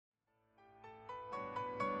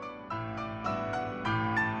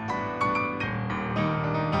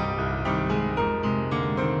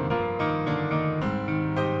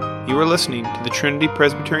You are listening to the Trinity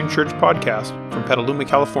Presbyterian Church podcast from Petaluma,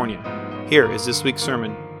 California. Here is this week's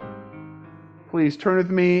sermon. Please turn with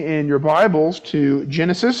me in your Bibles to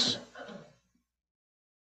Genesis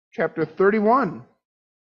chapter 31.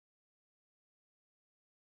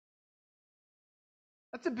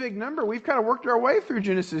 That's a big number. We've kind of worked our way through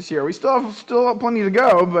Genesis here. We still have plenty to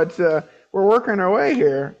go, but we're working our way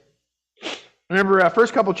here. Remember,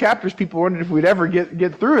 first couple chapters, people wondered if we'd ever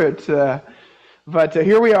get through it. But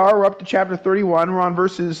here we are. We're up to chapter 31. We're on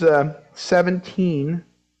verses 17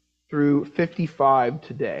 through 55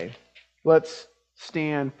 today. Let's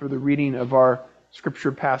stand for the reading of our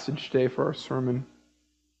scripture passage today for our sermon.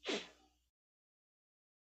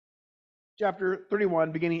 Chapter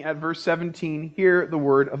 31, beginning at verse 17, hear the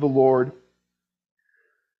word of the Lord.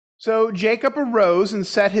 So Jacob arose and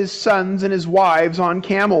set his sons and his wives on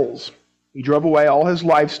camels. He drove away all his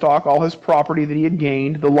livestock, all his property that he had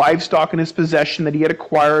gained, the livestock in his possession that he had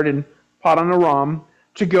acquired in Paddan Aram,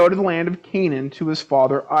 to go to the land of Canaan to his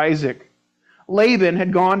father Isaac. Laban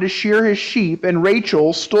had gone to shear his sheep, and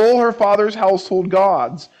Rachel stole her father's household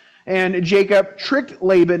gods. And Jacob tricked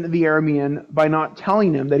Laban the Aramean by not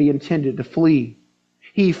telling him that he intended to flee.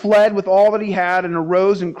 He fled with all that he had and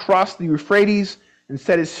arose and crossed the Euphrates and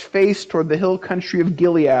set his face toward the hill country of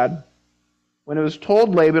Gilead. When it was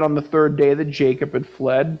told Laban on the third day that Jacob had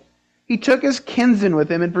fled, he took his kinsman with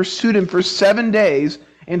him and pursued him for 7 days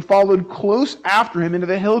and followed close after him into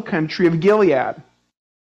the hill country of Gilead.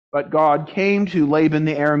 But God came to Laban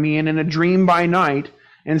the Aramean in a dream by night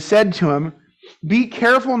and said to him, "Be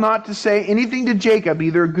careful not to say anything to Jacob,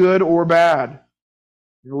 either good or bad."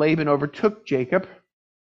 And Laban overtook Jacob.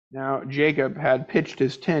 Now Jacob had pitched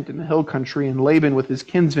his tent in the hill country, and Laban with his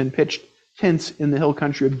kinsmen pitched tents in the hill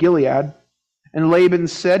country of Gilead. And Laban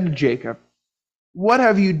said to Jacob, "What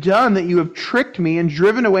have you done that you have tricked me and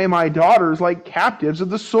driven away my daughters like captives of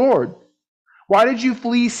the sword? Why did you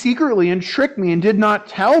flee secretly and trick me and did not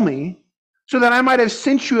tell me, so that I might have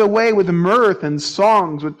sent you away with mirth and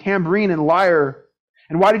songs, with tambourine and lyre?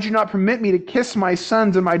 And why did you not permit me to kiss my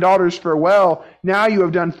sons and my daughters farewell? Now you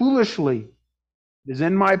have done foolishly. It is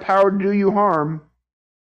in my power to do you harm.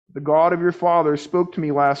 The God of your father spoke to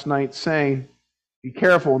me last night, saying, 'Be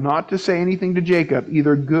careful not to say anything to Jacob,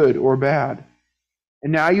 either good or bad.'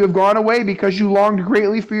 And now you have gone away because you longed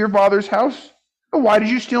greatly for your father's house. But why did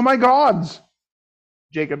you steal my gods?"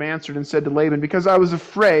 Jacob answered and said to Laban, "Because I was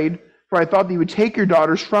afraid, for I thought that you would take your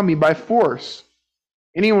daughters from me by force.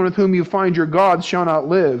 Anyone with whom you find your gods shall not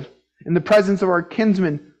live. In the presence of our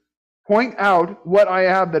kinsmen, point out what I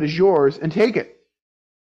have that is yours, and take it."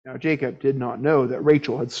 Now Jacob did not know that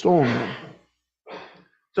Rachel had stolen them.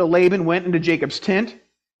 So Laban went into Jacob's tent,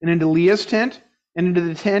 and into Leah's tent, and into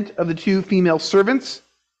the tent of the 2 female servants,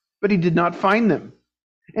 but he did not find them.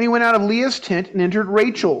 And he went out of Leah's tent and entered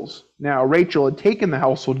Rachel's. Now Rachel had taken the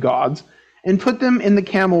household gods and put them in the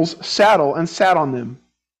camel's saddle and sat on them.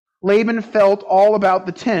 Laban felt all about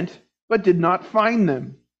the tent, but did not find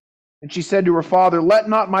them. And she said to her father, "Let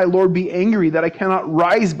not my lord be angry that I cannot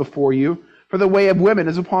rise before you, for the way of women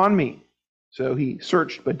is upon me." So he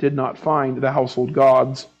searched but did not find the household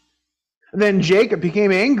gods. Then Jacob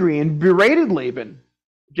became angry and berated Laban.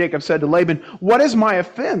 Jacob said to Laban, "What is my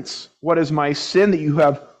offense? What is my sin that you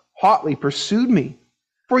have hotly pursued me?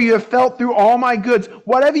 For you have felt through all my goods.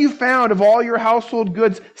 What have you found of all your household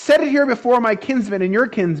goods? Set it here before my kinsmen and your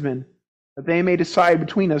kinsmen, that they may decide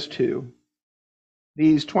between us two.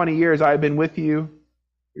 These 20 years I have been with you.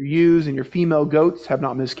 Your ewes and your female goats have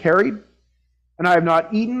not miscarried, and I have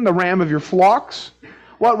not eaten the ram of your flocks.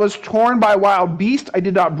 What was torn by wild beast I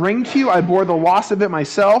did not bring to you. I bore the loss of it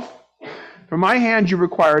myself. From my hand you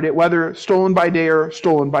required it, whether stolen by day or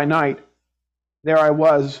stolen by night. There I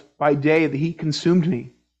was by day, the heat consumed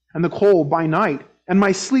me, and the cold by night, and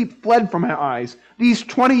my sleep fled from my eyes. These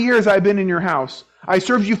 20 years I have been in your house. I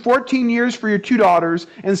served you 14 years for your 2 daughters,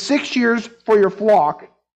 and 6 years for your flock,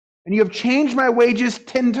 and you have changed my wages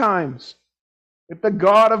 10 times. If the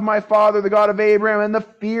God of my father, the God of Abraham, and the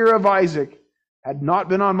fear of Isaac had not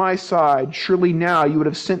been on my side, surely now you would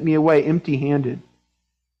have sent me away empty-handed.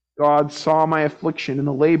 God saw my affliction and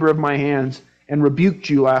the labor of my hands, and rebuked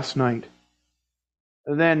you last night."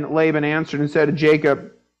 Then Laban answered and said to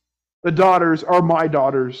Jacob, "The daughters are my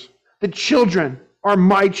daughters, the children are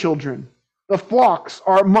my children, the flocks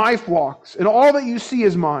are my flocks, and all that you see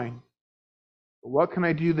is mine. But what can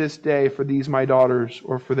I do this day for these my daughters,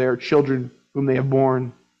 or for their children whom they have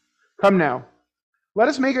borne? Come now, let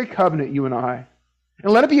us make a covenant, you and I,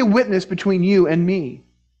 and let it be a witness between you and me."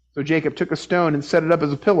 So Jacob took a stone and set it up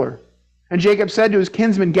as a pillar. And Jacob said to his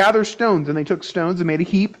kinsmen, "Gather stones." And they took stones and made a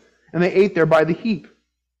heap, and they ate there by the heap.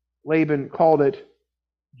 Laban called it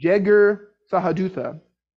Jegar Sahadutha,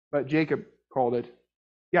 but Jacob called it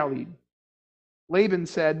Galeed. Laban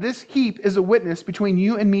said, "This heap is a witness between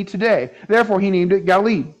you and me today." Therefore he named it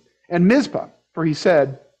Galeed. And Mizpah, for he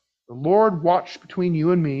said, "The Lord watch between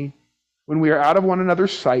you and me when we are out of one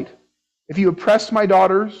another's sight. If you oppress my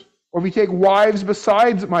daughters, or if you take wives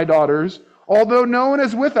besides my daughters, although no one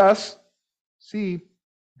is with us, see,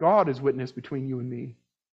 God is witness between you and me."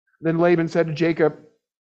 Then Laban said to Jacob,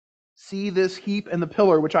 "See this heap and the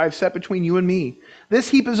pillar which I have set between you and me. This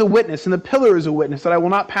heap is a witness, and the pillar is a witness, that I will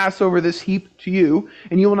not pass over this heap to you,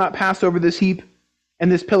 and you will not pass over this heap and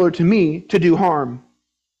this pillar to me to do harm.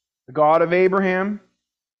 The God of Abraham,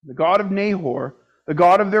 the God of Nahor, the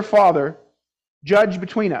God of their father, judge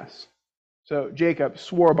between us." So Jacob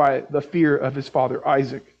swore by the fear of his father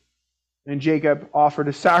Isaac. And Jacob offered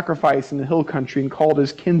a sacrifice in the hill country and called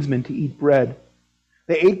his kinsmen to eat bread.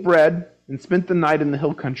 They ate bread and spent the night in the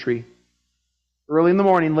hill country. Early in the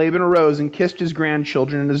morning, Laban arose and kissed his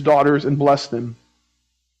grandchildren and his daughters and blessed them.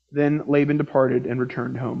 Then Laban departed and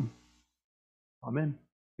returned home. Amen.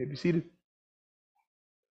 You may be seated.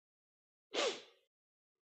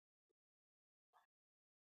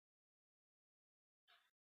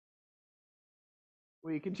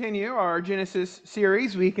 We continue our Genesis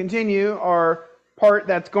series. We continue our part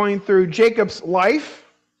that's going through Jacob's life.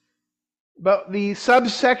 But the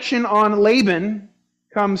subsection on Laban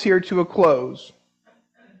comes here to a close.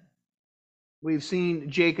 We've seen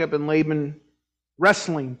Jacob and Laban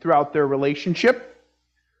wrestling throughout their relationship.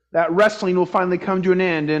 That wrestling will finally come to an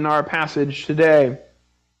end in our passage today.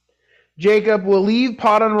 Jacob will leave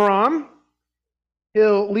Paddan Aram.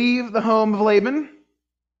 He'll leave the home of Laban.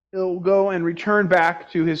 He'll go and return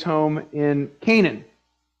back to his home in Canaan,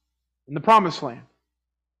 in the Promised Land.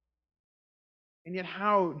 And yet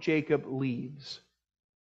how Jacob leaves,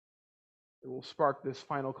 it will spark this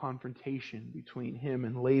final confrontation between him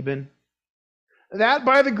and Laban. That,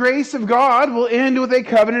 by the grace of God, will end with a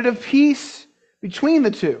covenant of peace between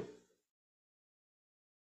the two.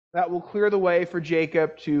 That will clear the way for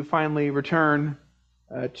Jacob to finally return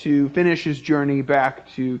to finish his journey back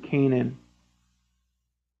to Canaan.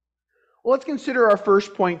 Well, let's consider our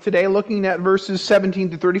first point today, looking at verses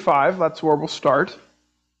 17 to 35. That's where we'll start.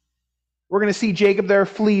 We're going to see Jacob there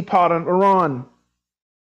flee Paddan Aram.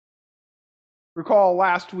 Recall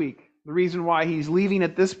last week, the reason why he's leaving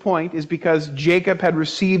at this point is because Jacob had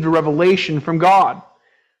received a revelation from God.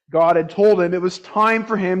 God had told him it was time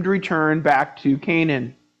for him to return back to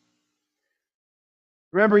Canaan.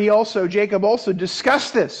 Remember, Jacob also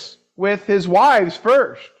discussed this with his wives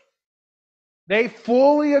first. They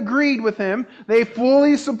fully agreed with him. They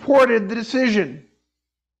fully supported the decision.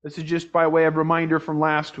 This is just by way of reminder from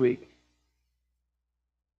last week.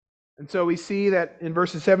 And so we see that in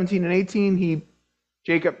verses 17 and 18,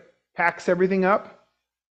 Jacob packs everything up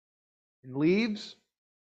and leaves.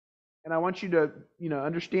 And I want you to,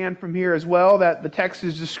 understand from here as well that the text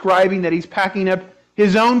is describing that he's packing up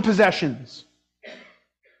his own possessions.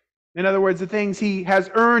 In other words, the things he has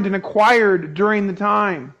earned and acquired during the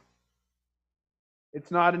time. It's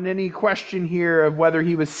not in any question here of whether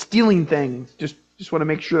he was stealing things. Just want to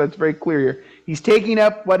make sure that's very clear here. He's taking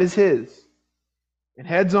up what is his and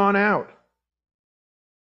heads on out.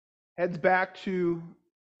 Head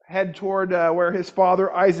toward where his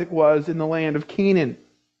father Isaac was in the land of Canaan.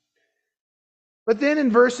 But then in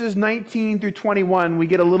verses 19 through 21, we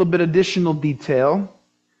get a little bit additional detail.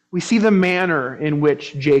 We see the manner in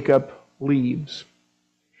which Jacob leaves.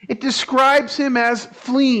 It describes him as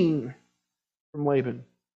fleeing from Laban.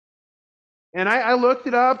 And I looked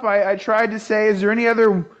it up. I tried to say, is there any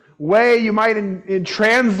other way you might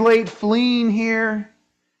translate fleeing here?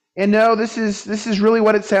 And no, this is really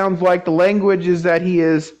what it sounds like. The language is that he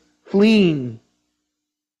is fleeing.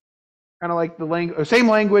 Kind of like the same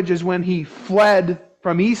language as when he fled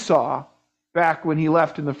from Esau back when he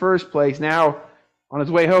left in the first place. Now, on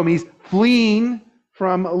his way home, he's fleeing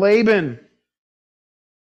from Laban.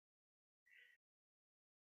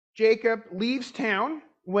 Jacob leaves town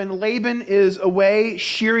when Laban is away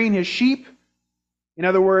shearing his sheep. In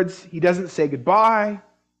other words, he doesn't say goodbye.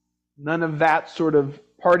 None of that sort of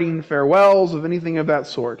parting farewells, of anything of that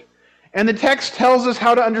sort. And the text tells us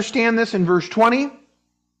how to understand this in verse 20.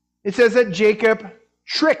 It says that Jacob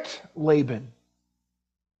tricked Laban.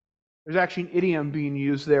 There's actually an idiom being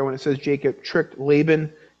used there when it says Jacob tricked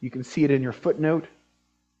Laban. You can see it in your footnote.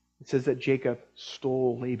 It says that Jacob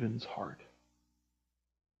stole Laban's heart.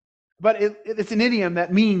 But it's an idiom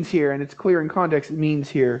that means here, and it's clear in context, it means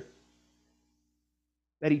here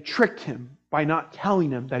that he tricked him by not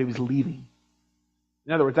telling him that he was leaving.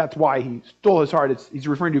 In other words, that's why he stole his heart. He's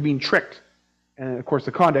referring to being tricked. And of course,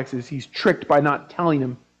 the context is he's tricked by not telling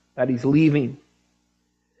him that he's leaving.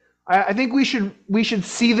 I think we should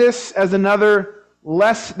see this as another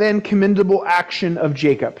less than commendable action of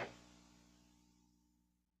Jacob.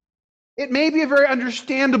 It may be a very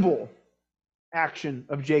understandable action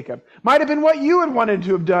of Jacob. Might have been what you had wanted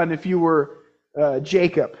to have done if you were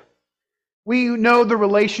Jacob. We know the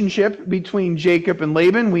relationship between Jacob and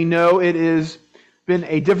Laban. We know it has been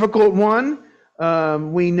a difficult one.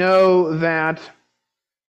 We know that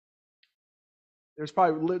there's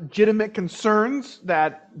probably legitimate concerns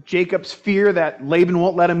that Jacob's fear that Laban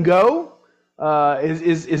won't let him go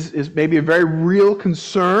is maybe a very real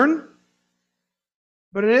concern.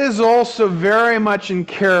 But it is also very much in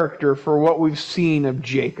character for what we've seen of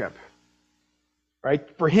Jacob.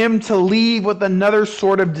 Right? For him to leave with another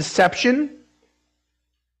sort of deception.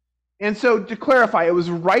 And so, to clarify, it was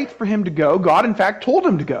right for him to go. God, in fact, told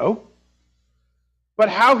him to go. But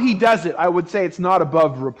how he does it, I would say it's not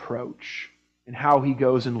above reproach in how he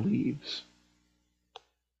goes and leaves.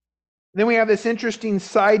 Then we have this interesting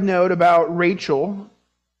side note about Rachel,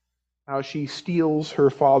 how she steals her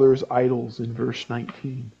father's idols in verse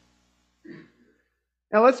 19.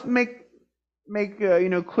 Now let's make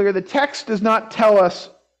clear the text does not tell us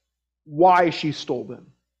why she stole them.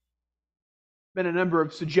 Been a number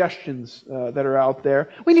of suggestions that are out there.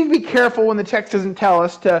 We need to be careful when the text doesn't tell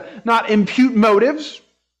us to not impute motives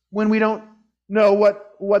when we don't know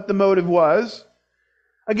what the motive was.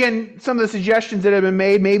 Again, some of the suggestions that have been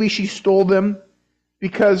made, maybe she stole them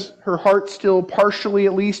because her heart still partially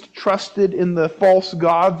at least trusted in the false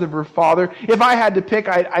gods of her father. If I had to pick,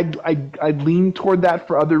 I'd lean toward that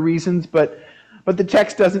for other reasons, but the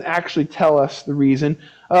text doesn't actually tell us the reason.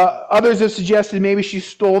 Others have suggested maybe she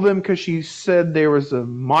stole them because she said there was a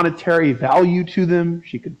monetary value to them.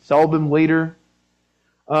 She could sell them later.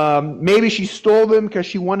 Maybe she stole them because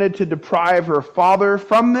she wanted to deprive her father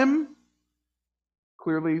from them.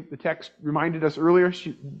 Clearly, the text reminded us earlier,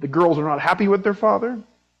 the girls are not happy with their father.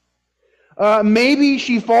 Maybe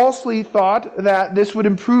she falsely thought that this would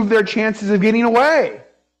improve their chances of getting away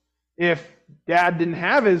if Dad didn't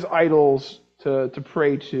have his idols to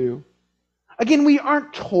pray to. Again, we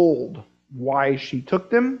aren't told why she took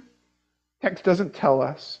them. Text doesn't tell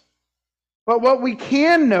us. But what we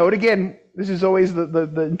can note, again, this is always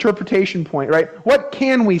the interpretation point, right? What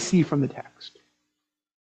can we see from the text?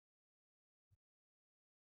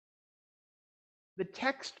 The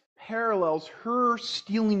text parallels her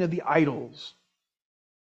stealing of the idols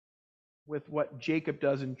with what Jacob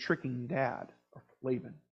does in tricking Dad, or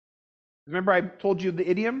Laban. Remember I told you the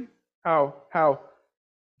idiom? How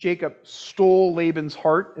Jacob stole Laban's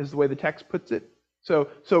heart, is the way the text puts it. So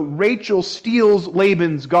Rachel steals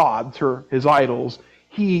Laban's gods, his idols.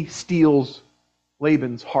 He steals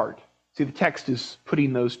Laban's heart. See, the text is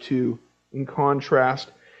putting those two in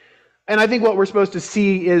contrast. And I think what we're supposed to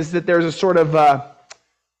see is that there's a sort of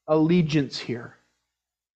allegiance here.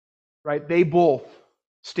 Right? They both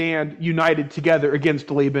stand united together against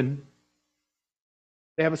Laban.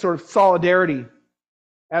 They have a sort of solidarity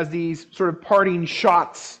as these sort of parting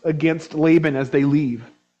shots against Laban as they leave.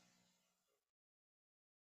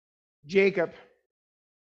 Jacob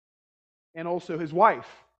and also his wife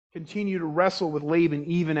continue to wrestle with Laban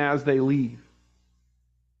even as they leave.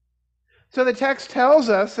 So the text tells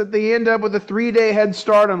us that they end up with a 3-day head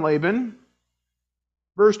start on Laban.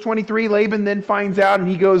 Verse 23, Laban then finds out and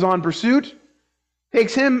he goes on pursuit.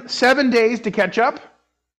 Takes him 7 days to catch up,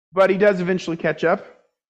 but he does eventually catch up.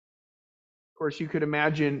 Of course, you could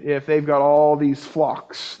imagine if they've got all these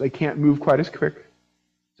flocks, they can't move quite as quick.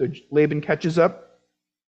 So Laban catches up.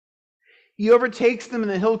 He overtakes them in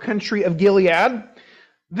the hill country of Gilead.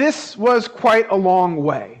 This was quite a long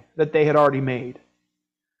way that they had already made.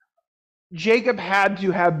 Jacob had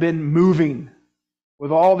to have been moving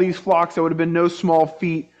with all these flocks. That would have been no small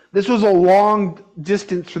feat. This was a long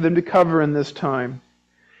distance for them to cover in this time.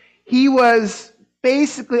 He was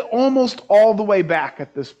basically almost all the way back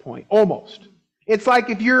at this point. Almost. It's like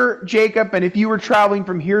if you're Jacob and if you were traveling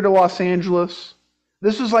from here to Los Angeles,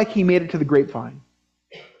 this was like he made it to the Grapevine.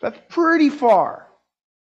 That's pretty far.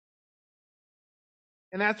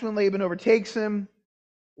 And that's when Laban overtakes him.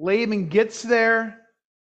 Laban gets there,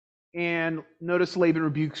 and notice Laban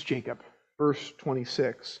rebukes Jacob. Verse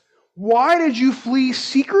 26. Why did you flee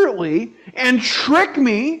secretly and trick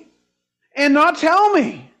me and not tell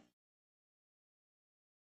me?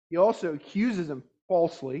 He also accuses him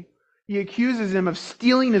falsely. He accuses him of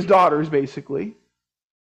stealing his daughters, basically.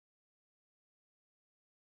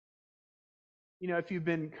 You know, if you've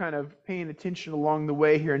been kind of paying attention along the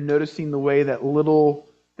way here and noticing the way that little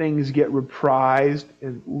things get reprised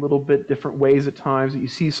in a little bit different ways at times, that you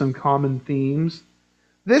see some common themes.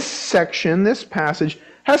 this section, this passage,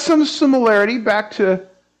 has some similarity back to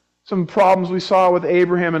some problems we saw with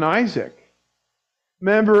Abraham and Isaac.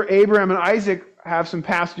 Remember, Abraham and Isaac have some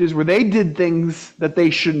passages where they did things that they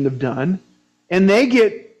shouldn't have done, and they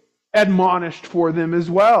get admonished for them as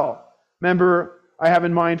well. Remember, I have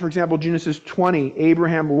in mind, for example, Genesis 20,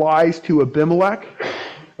 Abraham lies to Abimelech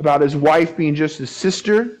about his wife being just his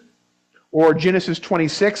sister. Or Genesis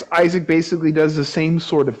 26, Isaac basically does the same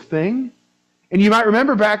sort of thing. And you might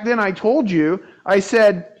remember back then I told you, I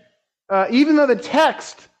said, even though the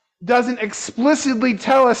text doesn't explicitly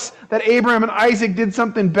tell us that Abraham and Isaac did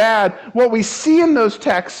something bad, what we see in those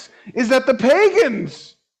texts is that the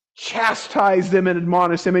pagans chastise them and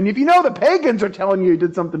admonish them. And if you know the pagans are telling you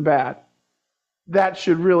did something bad, that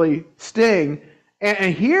should really sting.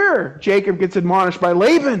 And here, Jacob gets admonished by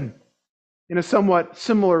Laban in a somewhat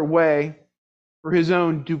similar way for his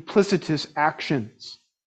own duplicitous actions.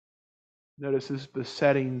 Notice this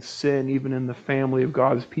besetting sin even in the family of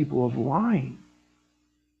God's people of lying,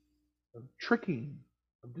 of tricking,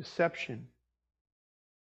 of deception.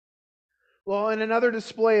 Well, in another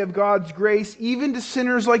display of God's grace, even to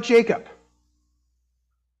sinners like Jacob,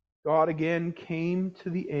 God again came to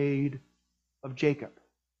the aid of Jacob.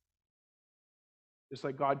 Just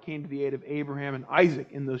like God came to the aid of Abraham and Isaac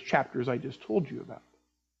in those chapters I just told you about.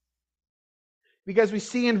 Because we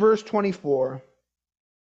see in verse 24,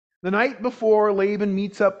 the night before Laban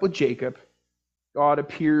meets up with Jacob, God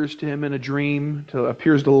appears to him in a dream,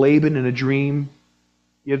 appears to Laban in a dream,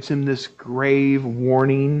 gives him this grave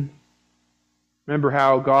warning. Remember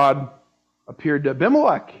how God appeared to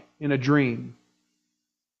Abimelech in a dream,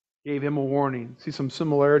 gave him a warning. See some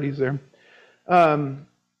similarities there.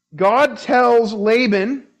 God tells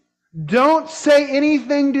Laban, don't say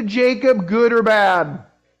anything to Jacob, good or bad.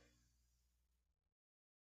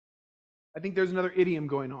 I think there's another idiom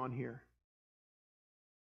going on here.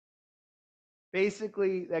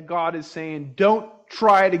 Basically, that God is saying, don't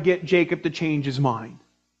try to get Jacob to change his mind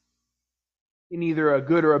in either a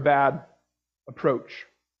good or a bad approach.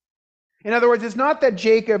 In other words, it's not that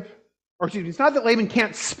it's not that Laban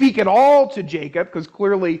can't speak at all to Jacob, because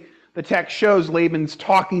clearly the text shows Laban's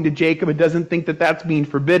talking to Jacob. It doesn't think that that's being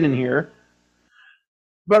forbidden here.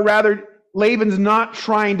 But rather, Laban's not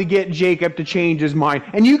trying to get Jacob to change his mind.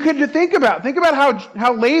 And you could think about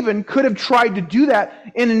how Laban could have tried to do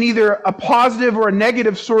that in either a positive or a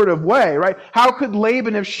negative sort of way, right? How could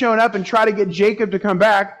Laban have shown up and tried to get Jacob to come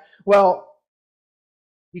back? Well,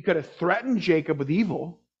 he could have threatened Jacob with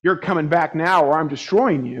evil. You're coming back now or I'm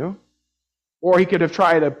destroying you. Or he could have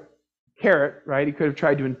tried a carrot, right? He could have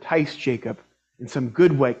tried to entice Jacob in some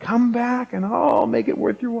good way. Come back and I'll make it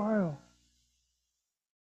worth your while.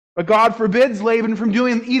 But God forbids Laban from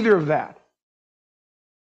doing either of that.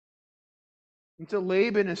 And so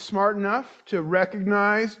Laban is smart enough to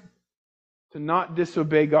recognize, to not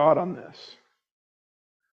disobey God on this.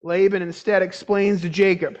 Laban instead explains to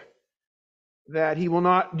Jacob that he will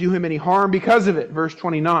not do him any harm because of it, verse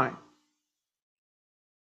 29.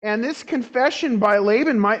 And this confession by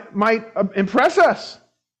Laban might impress us,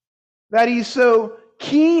 that he's so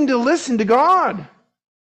keen to listen to God.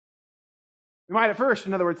 We might at first,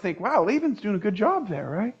 in other words, think, wow, Laban's doing a good job there,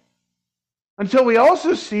 right? Until we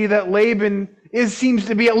also see that Laban seems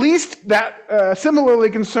to be at least that similarly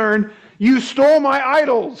concerned, you stole my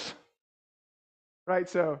idols. Right,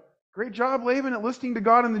 so great job, Laban, at listening to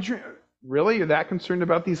God in the dream. Really? You're that concerned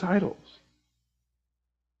about these idols?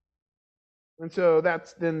 And so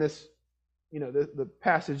that's then this, the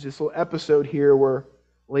passage, this little episode here where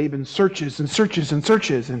Laban searches and searches and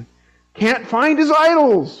searches and can't find his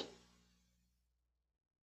idols.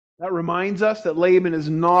 That reminds us that Laban is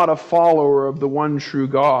not a follower of the one true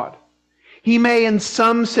God. He may in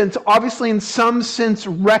some sense, obviously in some sense,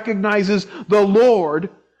 recognizes the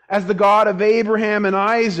Lord as the God of Abraham and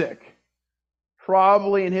Isaac.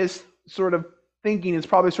 Probably in his sort of thinking, it's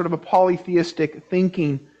probably sort of a polytheistic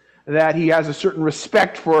thinking that he has a certain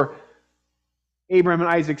respect for Abraham and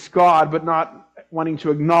Isaac's God, but not wanting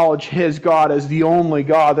to acknowledge his God as the only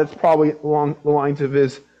God. That's probably along the lines of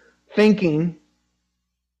his thinking.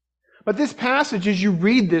 But this passage, as you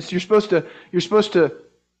read this, you're supposed to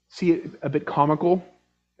see it a bit comical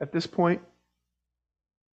at this point.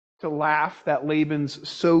 To laugh that Laban's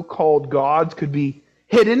so-called gods could be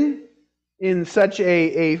hidden in such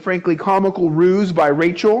a frankly comical ruse by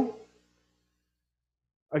Rachel.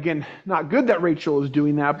 Again, not good that Rachel is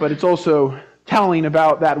doing that, but it's also telling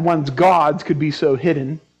about that one's gods could be so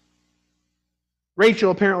hidden.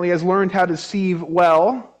 Rachel apparently has learned how to deceive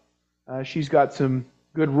well. She's got some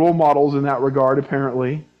good role models in that regard,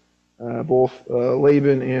 apparently. Both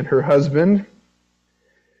Laban and her husband.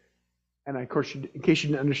 And of course, in case you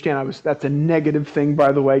didn't understand, that's a negative thing,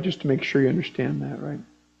 by the way, just to make sure you understand that, right?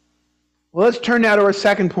 Well, let's turn now to our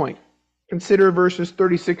second point. Consider verses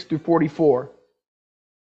 36 through 44.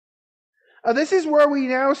 This is where we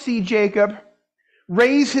now see Jacob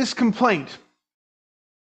raise his complaint.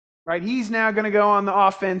 Right? He's now going to go on the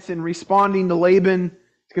offense in responding to Laban.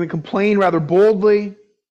 He's going to complain rather boldly.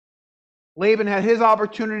 Laban had his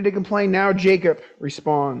opportunity to complain. Now Jacob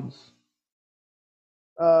responds.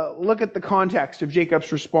 Look at the context of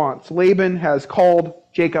Jacob's response. Laban has called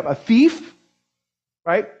Jacob a thief.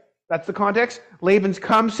 Right? That's the context. Laban's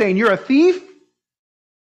come saying, "You're a thief."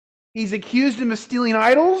 He's accused him of stealing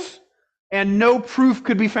idols, and no proof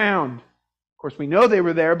could be found. Of course, we know they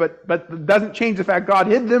were there, but it doesn't change the fact God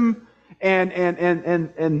hid them, and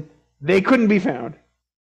they couldn't be found.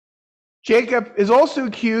 Jacob is also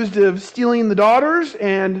accused of stealing the daughters,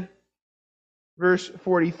 and verse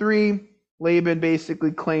 43, Laban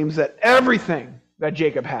basically claims that everything that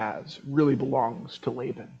Jacob has really belongs to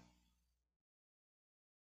Laban.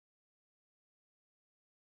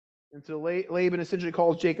 And so Laban essentially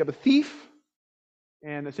calls Jacob a thief,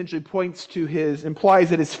 and essentially implies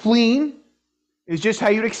that his fleeing is just how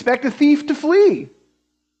you'd expect a thief to flee.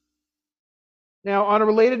 Now, on a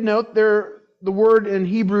related note, the word in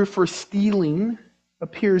Hebrew for stealing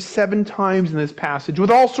appears 7 times in this passage with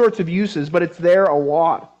all sorts of uses, but it's there a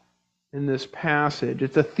lot in this passage.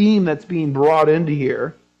 It's a theme that's being brought into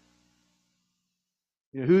here.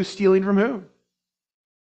 Who's stealing from whom?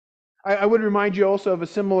 I would remind you also of a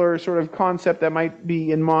similar sort of concept that might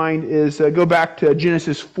be in mind is go back to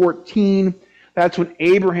Genesis 14. That's when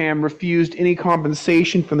Abraham refused any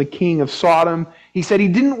compensation from the king of Sodom. Abraham said he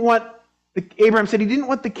didn't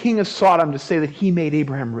want the king of Sodom to say that he made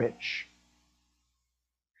Abraham rich.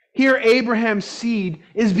 Here Abraham's seed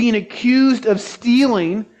is being accused of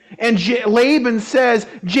stealing, and Laban says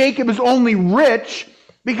Jacob is only rich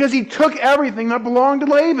because he took everything that belonged to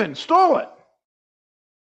Laban, stole it.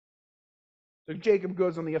 So Jacob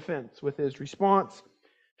goes on the offense with his response.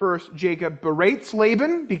 First, Jacob berates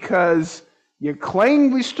Laban because you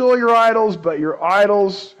claim we stole your idols, but your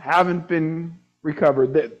idols haven't been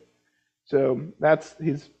recovered. So that's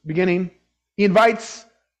his beginning. He invites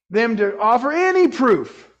them to offer any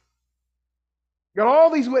proof. Got all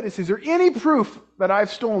these witnesses. Is there any proof that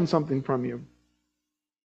I've stolen something from you?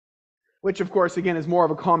 Which, of course, again, is more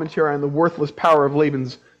of a commentary on the worthless power of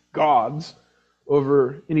Laban's gods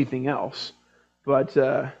over anything else. But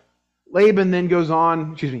Jacob then goes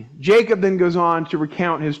on to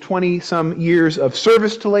recount his 20-some years of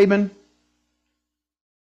service to Laban.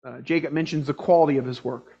 Jacob mentions the quality of his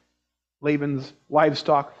work. Laban's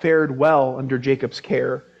livestock fared well under Jacob's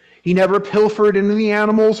care. He never pilfered any of the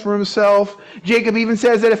animals for himself. Jacob even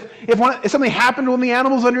says that if something happened to one of the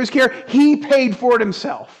animals under his care, he paid for it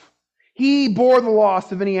himself. He bore the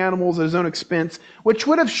loss of any animals at his own expense, which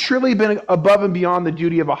would have surely been above and beyond the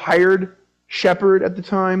duty of a hired shepherd at the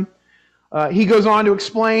time. He goes on to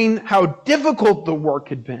explain how difficult the work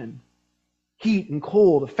had been. Heat and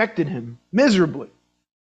cold affected him miserably.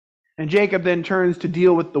 And Jacob then turns to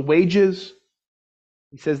deal with the wages.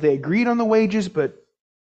 He says they agreed on the wages,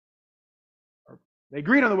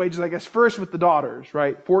 I guess, first with the daughters,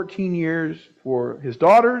 right? 14 years for his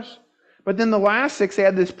daughters. But then the last 6, they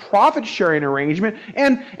had this profit-sharing arrangement,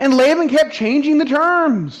 and Laban kept changing the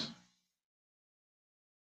terms.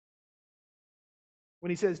 When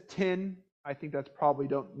he says 10, I think that's probably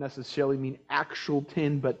don't necessarily mean actual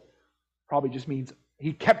 10, but probably just means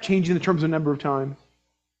he kept changing the terms a number of times.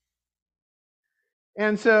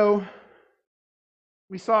 And so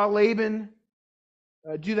we saw Laban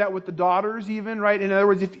do that with the daughters even, right? In other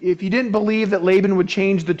words, if you didn't believe that Laban would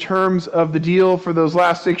change the terms of the deal for those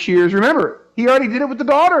last 6 years, remember, he already did it with the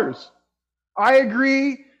daughters. I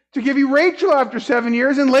agree to give you Rachel after 7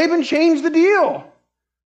 years, and Laban changed the deal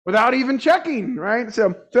without even checking, right?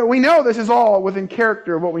 So we know this is all within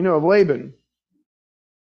character of what we know of Laban.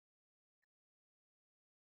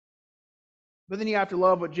 But then you have to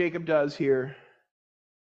love what Jacob does here.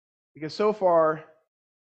 Because so far,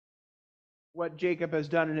 what Jacob has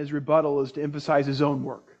done in his rebuttal is to emphasize his own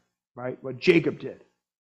work, right? What Jacob did.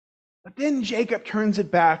 But then Jacob turns it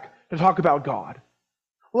back to talk about God.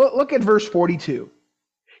 Look at verse 42.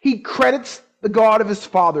 He credits the God of his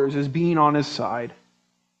fathers as being on his side.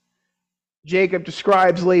 Jacob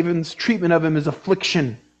describes Laban's treatment of him as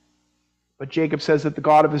affliction. But Jacob says that the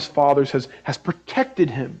God of his fathers has protected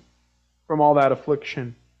him from all that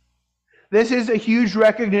affliction. This is a huge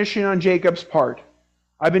recognition on Jacob's part.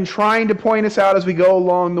 I've been trying to point us out as we go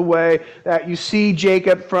along the way that you see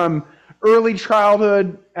Jacob from early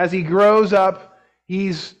childhood as he grows up.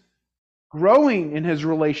 He's growing in his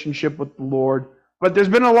relationship with the Lord, but there's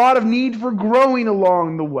been a lot of need for growing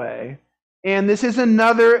along the way. And this is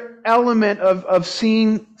another element of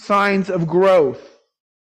seeing signs of growth.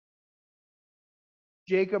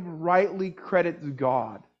 Jacob rightly credits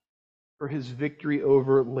God for his victory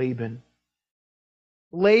over Laban.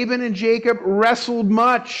 Laban and Jacob wrestled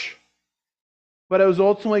much, but it was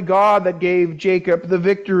ultimately God that gave Jacob the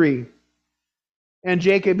victory. And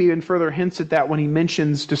Jacob even further hints at that when he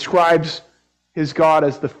describes his God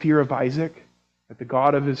as the fear of Isaac, that the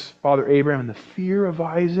God of his father Abraham and the fear of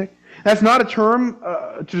Isaac. That's not a term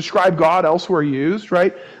to describe God elsewhere used,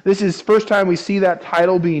 right? This is the first time we see that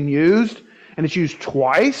title being used, and it's used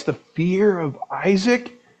twice, the fear of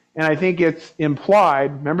Isaac. And I think it's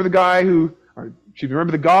implied, remember the God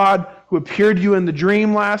who appeared to you in the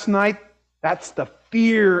dream last night? That's the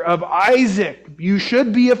fear of Isaac. You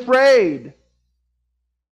should be afraid.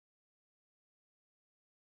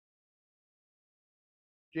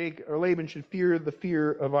 Laban should fear the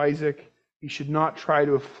fear of Isaac. He should not try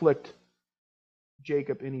to afflict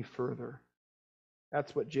Jacob any further.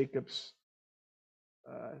 That's what Jacob's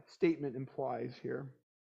statement implies here.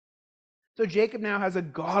 So Jacob now has a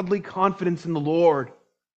godly confidence in the Lord,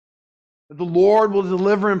 that the Lord will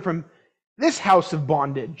deliver him from this house of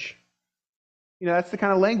bondage. That's the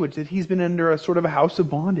kind of language that he's been under, a sort of a house of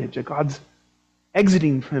bondage, that God's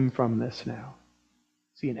exiting him from this now.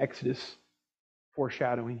 See an Exodus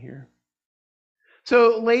foreshadowing here.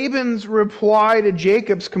 So Laban's reply to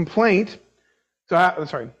Jacob's complaint,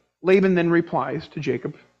 Laban then replies to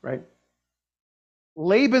Jacob, right?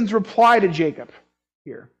 Laban's reply to Jacob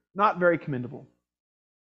here, not very commendable.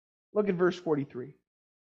 Look at verse 43. If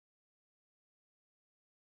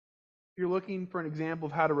you're looking for an example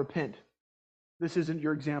of how to repent, this isn't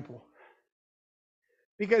your example.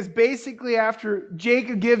 Because basically after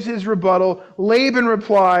Jacob gives his rebuttal, Laban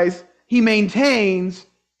replies, he maintains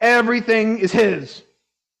everything is his.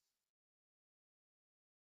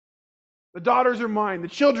 The daughters are mine, the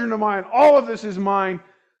children are mine, all of this is mine.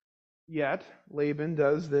 Yet, Laban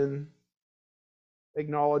does then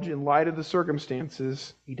acknowledge, in light of the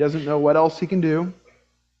circumstances, he doesn't know what else he can do.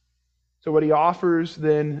 So what he offers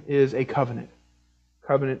then is a covenant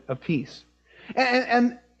of peace.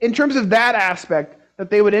 And in terms of that aspect, that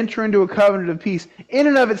they would enter into a covenant of peace, in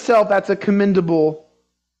and of itself, that's a commendable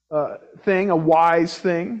thing, a wise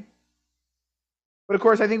thing. But of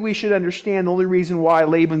course, I think we should understand the only reason why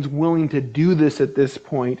Laban's willing to do this at this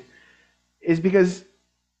point is because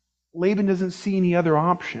Laban doesn't see any other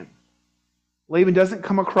option. Laban doesn't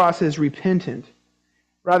come across as repentant.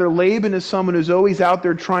 Rather, Laban is someone who's always out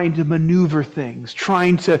there trying to maneuver things,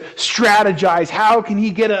 trying to strategize. How can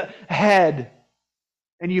he get ahead?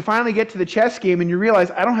 And you finally get to the chess game and you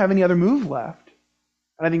realize, I don't have any other move left.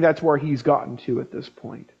 And I think that's where he's gotten to at this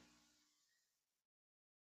point.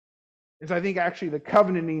 Is I think actually the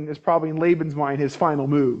covenanting is probably in Laban's mind his final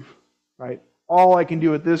move, right? All I can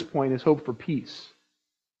do at this point is hope for peace.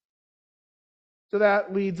 So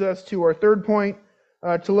that leads us to our third point,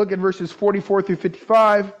 to look at verses 44 through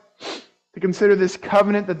 55, to consider this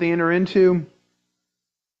covenant that they enter into.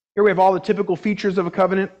 Here we have all the typical features of a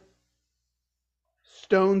covenant.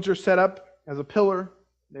 Stones are set up as a pillar.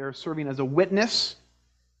 They're serving as a witness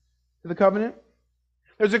to the covenant.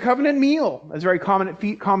 There's a covenant meal. That's a very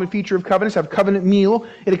common feature of covenants. Have covenant meal.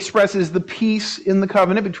 It expresses the peace in the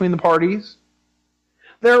covenant between the parties.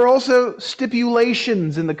 There are also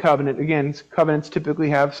stipulations in the covenant. Again, covenants typically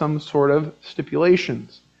have some sort of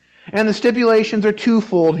stipulations. And the stipulations are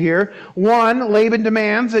twofold here. One, Laban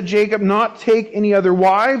demands that Jacob not take any other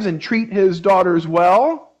wives and treat his daughters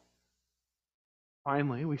well.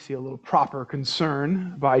 Finally, we see a little proper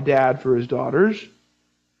concern by dad for his daughters.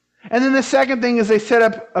 And then the second thing is they set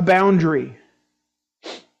up a boundary.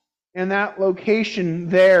 And that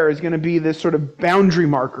location there is going to be this sort of boundary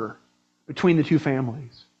marker between the two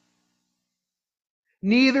families.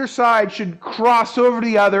 Neither side should cross over to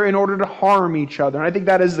the other in order to harm each other. And I think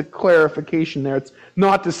that is the clarification there. It's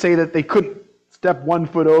not to say that they couldn't step 1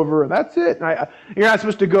 foot over and that's it. You're not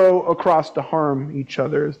supposed to go across to harm each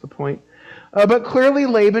other is the point. But clearly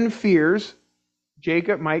Laban fears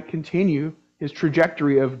Jacob might continue his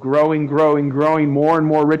trajectory of growing more and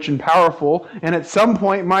more rich and powerful, and at some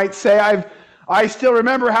point might say, I still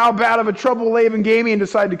remember how bad of a trouble Laban gave me, and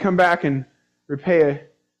decide to come back and repay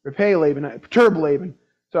Laban, perturb Laban.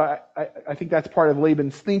 So I think that's part of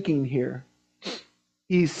Laban's thinking here.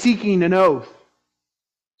 He's seeking an oath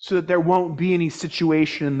so that there won't be any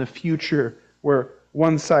situation in the future where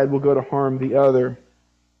one side will go to harm the other.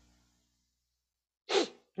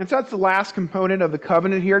 And so that's the last component of the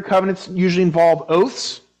covenant here. Covenants usually involve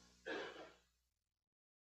oaths.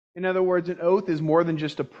 In other words, an oath is more than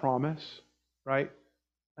just a promise, right?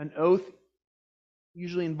 An oath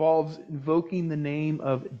usually involves invoking the name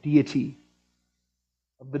of deity,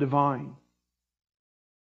 of the divine.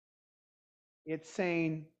 It's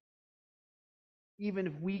saying, even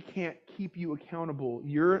if we can't keep you accountable,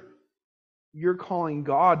 you're calling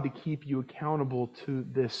God to keep you accountable to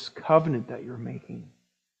this covenant that you're making.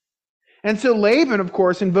 And so Laban, of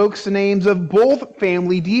course, invokes the names of both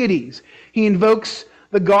family deities. He invokes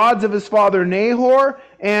the gods of his father Nahor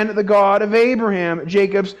and the God of Abraham,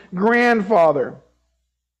 Jacob's grandfather.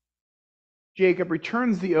 Jacob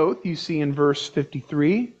returns the oath, you see in verse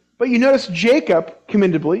 53. But you notice Jacob,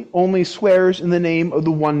 commendably, only swears in the name of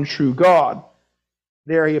the one true God.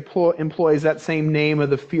 There he employs that same name of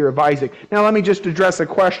the fear of Isaac. Now let me just address a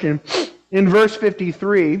question. In verse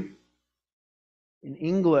 53, in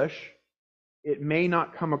English, it may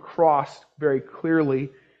not come across very clearly.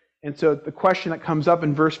 And so the question that comes up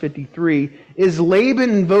in verse 53, is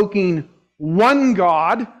Laban invoking one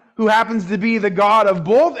God who happens to be the God of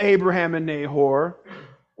both Abraham and Nahor?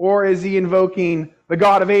 Or is he invoking the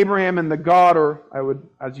God of Abraham and the God, or I would,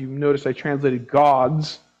 as you notice, I translated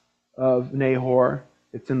gods of Nahor.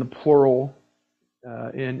 It's in the plural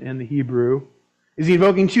in the Hebrew. Is he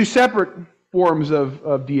invoking two separate forms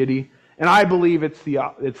of deity? And I believe it's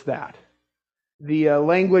that. The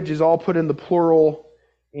language is all put in the plural,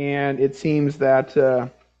 and it seems that the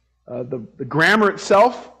grammar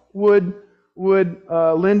itself would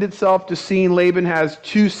lend itself to seeing Laban has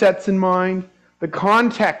two sets in mind. The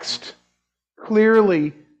context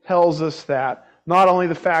clearly tells us that. Not only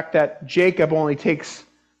the fact that Jacob only takes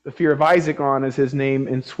the fear of Isaac on as his name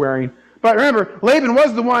in swearing, but remember, Laban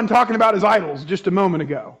was the one talking about his idols just a moment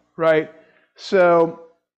ago, right? So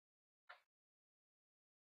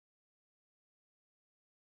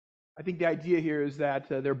I think the idea here is that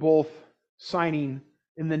they're both signing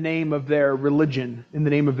in the name of their religion, in the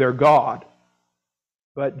name of their God.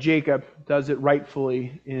 But Jacob does it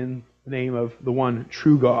rightfully in the name of the one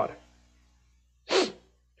true God.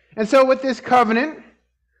 And so with this covenant,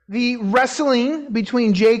 the wrestling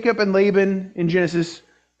between Jacob and Laban in Genesis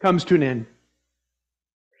comes to an end.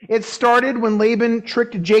 It started when Laban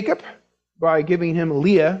tricked Jacob by giving him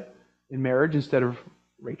Leah in marriage instead of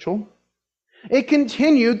Rachel. It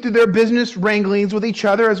continued through their business wranglings with each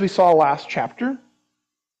other, as we saw last chapter.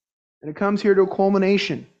 And it comes here to a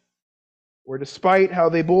culmination, where despite how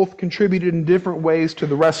they both contributed in different ways to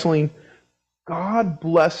the wrestling, God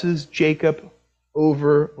blesses Jacob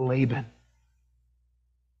over Laban.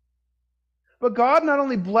 But God not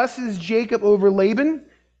only blesses Jacob over Laban,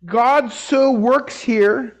 God so works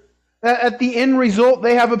here that at the end result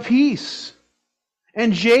they have a peace.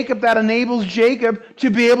 And that enables Jacob to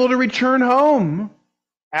be able to return home,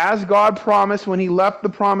 as God promised when he left the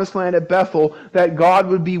promised land at Bethel, that God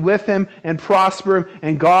would be with him and prosper him,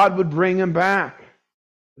 and God would bring him back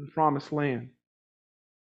to the promised land.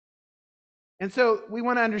 And so we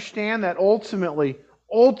want to understand that ultimately,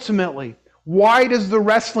 why does the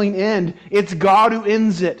wrestling end? It's God who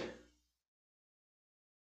ends it.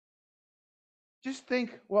 Just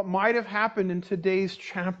think what might have happened in today's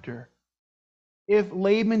chapter if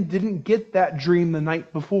Laban didn't get that dream the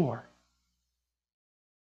night before.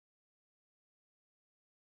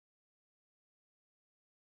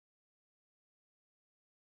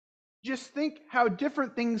 Just think how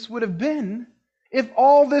different things would have been if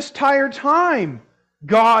all this entire time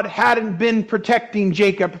God hadn't been protecting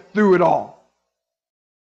Jacob through it all.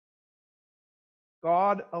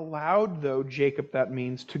 God allowed, though, Jacob, that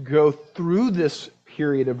means, to go through this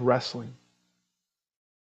period of wrestling.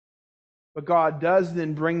 But God does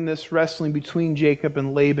then bring this wrestling between Jacob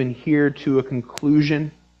and Laban here to a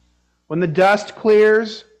conclusion. When the dust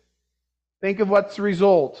clears, think of what's the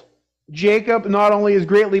result. Jacob not only is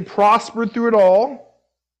greatly prospered through it all,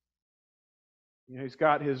 he's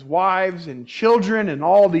got his wives and children and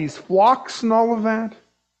all these flocks and all of that.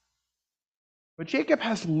 But Jacob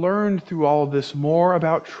has learned through all of this more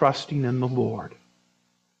about trusting in the Lord.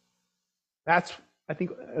 That's, I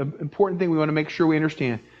think, an important thing we want to make sure we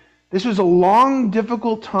understand. This was a long,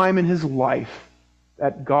 difficult time in his life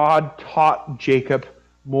that God taught Jacob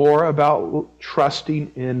more about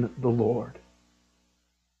trusting in the Lord.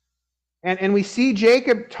 And we see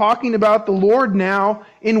Jacob talking about the Lord now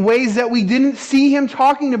in ways that we didn't see him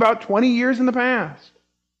talking about 20 years in the past.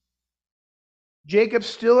 Jacob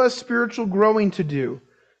still has spiritual growing to do,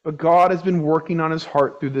 but God has been working on his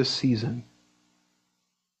heart through this season.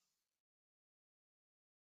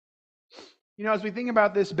 As we think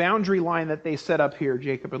about this boundary line that they set up here,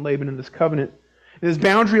 Jacob and Laban in this covenant, this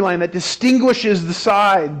boundary line that distinguishes the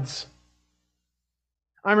sides.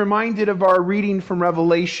 I'm reminded of our reading from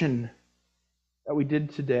Revelation that we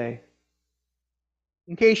did today.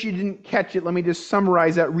 In case you didn't catch it, let me just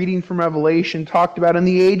summarize that reading from Revelation. Talked about in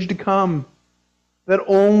the age to come that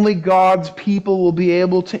only God's people will be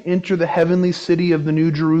able to enter the heavenly city of the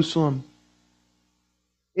New Jerusalem.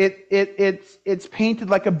 It's painted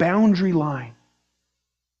like a boundary line.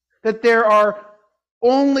 That there are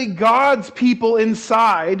only God's people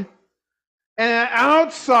inside, and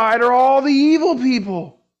outside are all the evil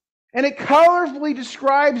people. And it colorfully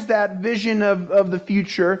describes that vision of the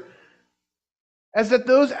future as that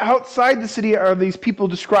those outside the city are these people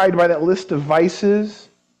described by that list of vices.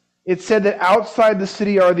 It said that outside the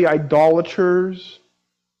city are the idolaters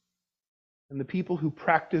and the people who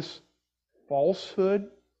practice falsehood,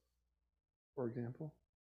 for example.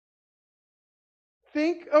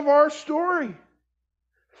 Think of our story.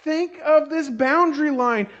 Think of this boundary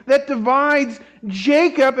line that divides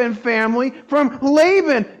Jacob and family from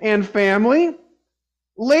Laban and family.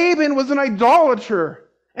 Laban was an idolater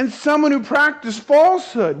and someone who practiced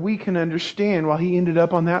falsehood. We can understand why he ended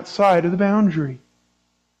up on that side of the boundary.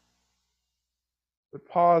 But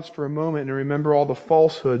pause for a moment and remember all the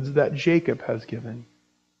falsehoods that Jacob has given.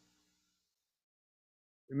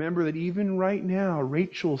 Remember that even right now,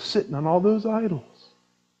 Rachel's sitting on all those idols.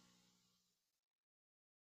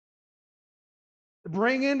 To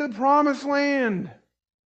bring into the promised land.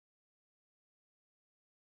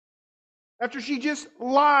 After she just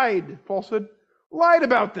lied, falsehood, lied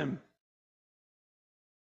about them.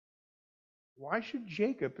 Why should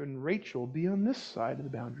Jacob and Rachel be on this side of the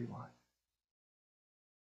boundary line?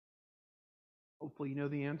 Hopefully you know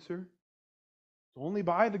the answer. It's only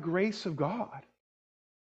by the grace of God.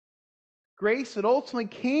 Grace that ultimately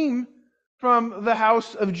came from the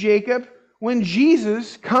house of Jacob when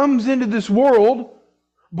Jesus comes into this world,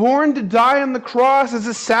 born to die on the cross as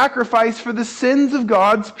a sacrifice for the sins of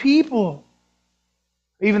God's people.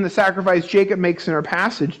 Even the sacrifice Jacob makes in our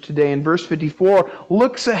passage today in verse 54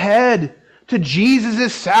 looks ahead to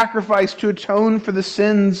Jesus' sacrifice to atone for the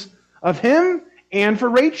sins of him and for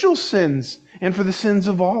Rachel's sins and for the sins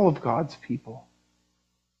of all of God's people.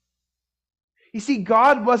 You see,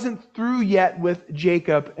 God wasn't through yet with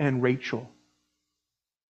Jacob and Rachel.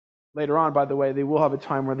 Later on, by the way, they will have a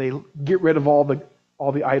time where they get rid of all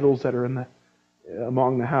the idols that are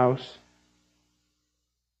among the house.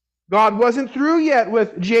 God wasn't through yet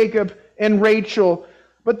with Jacob and Rachel,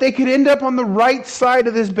 but they could end up on the right side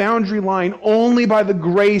of this boundary line only by the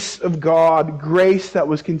grace of God, grace that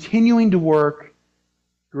was continuing to work,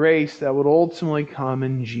 grace that would ultimately come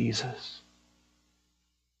in Jesus.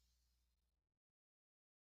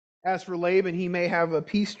 As for Laban, he may have a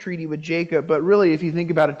peace treaty with Jacob, but really, if you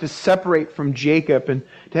think about it, to separate from Jacob and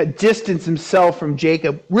to distance himself from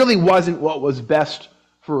Jacob really wasn't what was best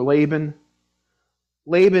for Laban.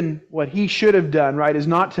 Laban, what he should have done, right, is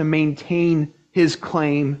not to maintain his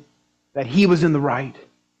claim that he was in the right.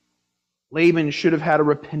 Laban should have had a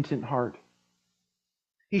repentant heart.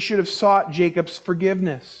 He should have sought Jacob's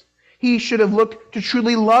forgiveness. He should have looked to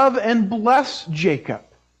truly love and bless Jacob.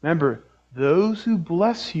 Remember, those who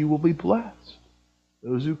bless you will be blessed.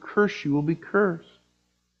 Those who curse you will be cursed.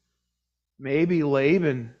 Maybe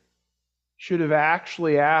Laban should have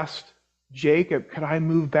actually asked Jacob, could I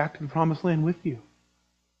move back to the promised land with you?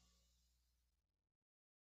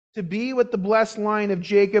 To be with the blessed line of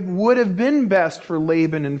Jacob would have been best for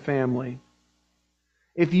Laban and family.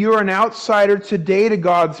 If you are an outsider today to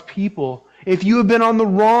God's people, if you have been on the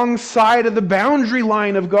wrong side of the boundary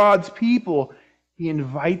line of God's people, He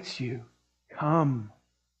invites you. Come,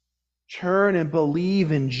 turn and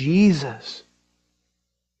believe in Jesus.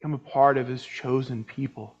 Become a part of His chosen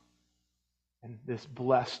people and this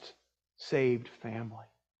blessed, saved family.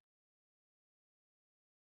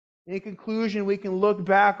 In conclusion, we can look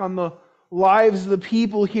back on the lives of the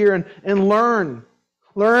people here and learn.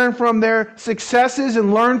 Learn from their successes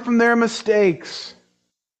and learn from their mistakes.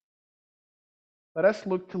 Let us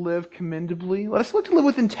look to live commendably. Let us look to live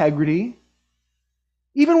with integrity.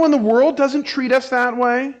 Even when the world doesn't treat us that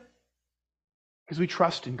way. Because we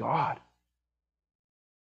trust in God.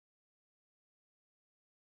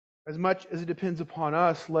 As much as it depends upon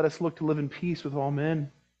us, let us look to live in peace with all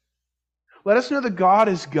men. Let us know that God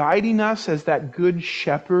is guiding us as that good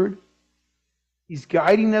shepherd. He's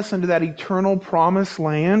guiding us into that eternal promised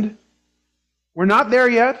land. We're not there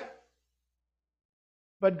yet,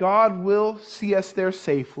 but God will see us there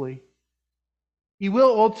safely. He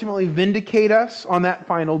will ultimately vindicate us on that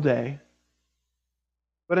final day.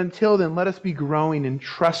 But until then, let us be growing and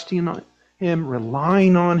trusting on Him,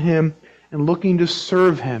 relying on Him, and looking to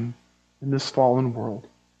serve Him in this fallen world.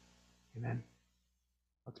 Amen.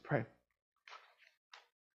 Let's pray.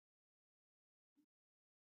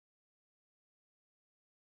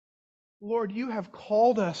 Lord, you have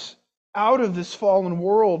called us out of this fallen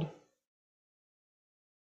world.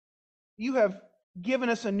 You have given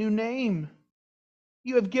us a new name.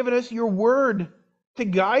 You have given us your word to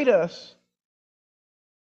guide us.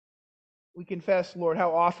 We confess, Lord,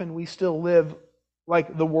 how often we still live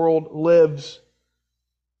like the world lives.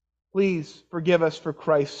 Please forgive us for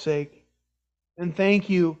Christ's sake. And thank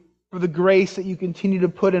you for the grace that you continue to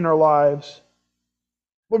put in our lives.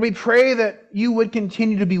 Lord, we pray that you would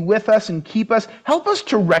continue to be with us and keep us. Help us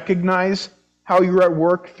to recognize how you're at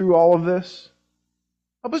work through all of this.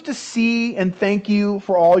 Help us to see and thank you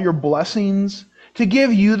for all your blessings, to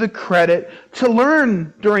give you the credit, to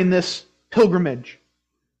learn during this pilgrimage,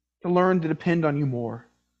 to learn to depend on you more.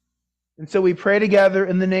 And so we pray together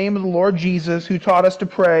in the name of the Lord Jesus, who taught us to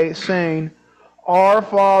pray, saying, Our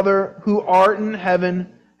Father, who art in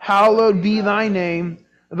heaven, hallowed be thy name.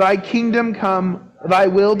 Thy kingdom come, thy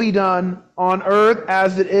will be done, on earth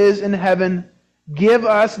as it is in heaven. Give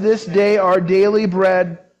us this day our daily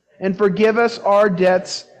bread, and forgive us our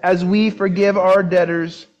debts as we forgive our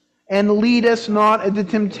debtors. And lead us not into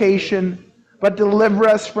temptation, but deliver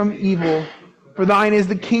us from evil. For thine is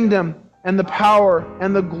the kingdom, and the power,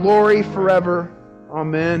 and the glory forever.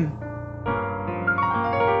 Amen.